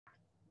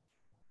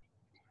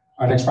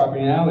Our next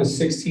property now is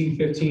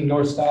 1615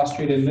 North Stiles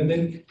Street in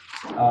Linden.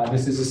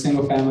 This is a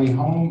single-family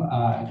home.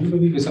 I do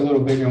believe it's a little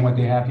bigger than what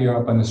they have here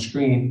up on the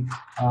screen.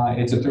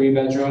 It's a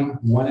 3-bedroom,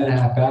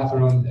 1.5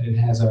 bathroom. It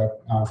has a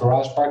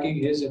garage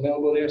parking is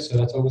available there, so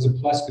that's always a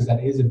plus because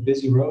that is a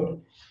busy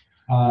road.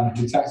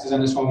 The taxes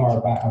on this home are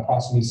about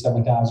approximately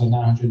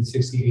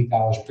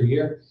 $7,968 per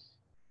year.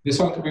 This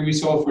one can be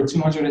resold for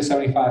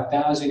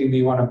 $275,000. You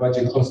may want to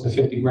budget close to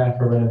 $50,000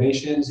 for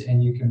renovations,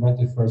 and you can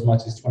rent it for as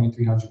much as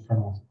 $2,300 per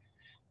month.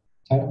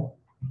 Title?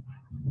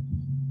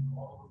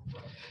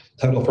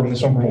 Title from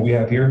this one, from what we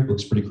have here,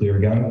 looks pretty clear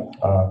again.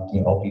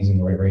 LP's in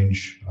the right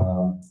range.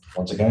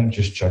 Once again,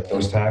 just check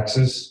those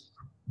taxes.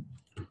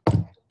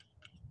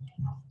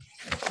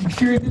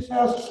 Exterior, this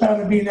house is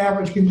found to be in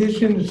average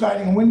condition. The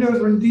siding and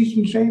windows are in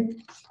decent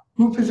shape.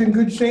 Roof is in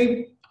good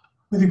shape.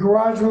 With the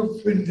garage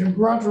roof needs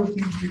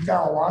to be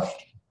power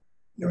washed.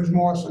 There was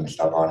moss and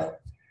stuff on it.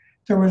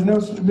 There was no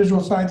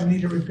visual signs of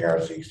need of repair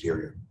to the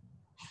exterior.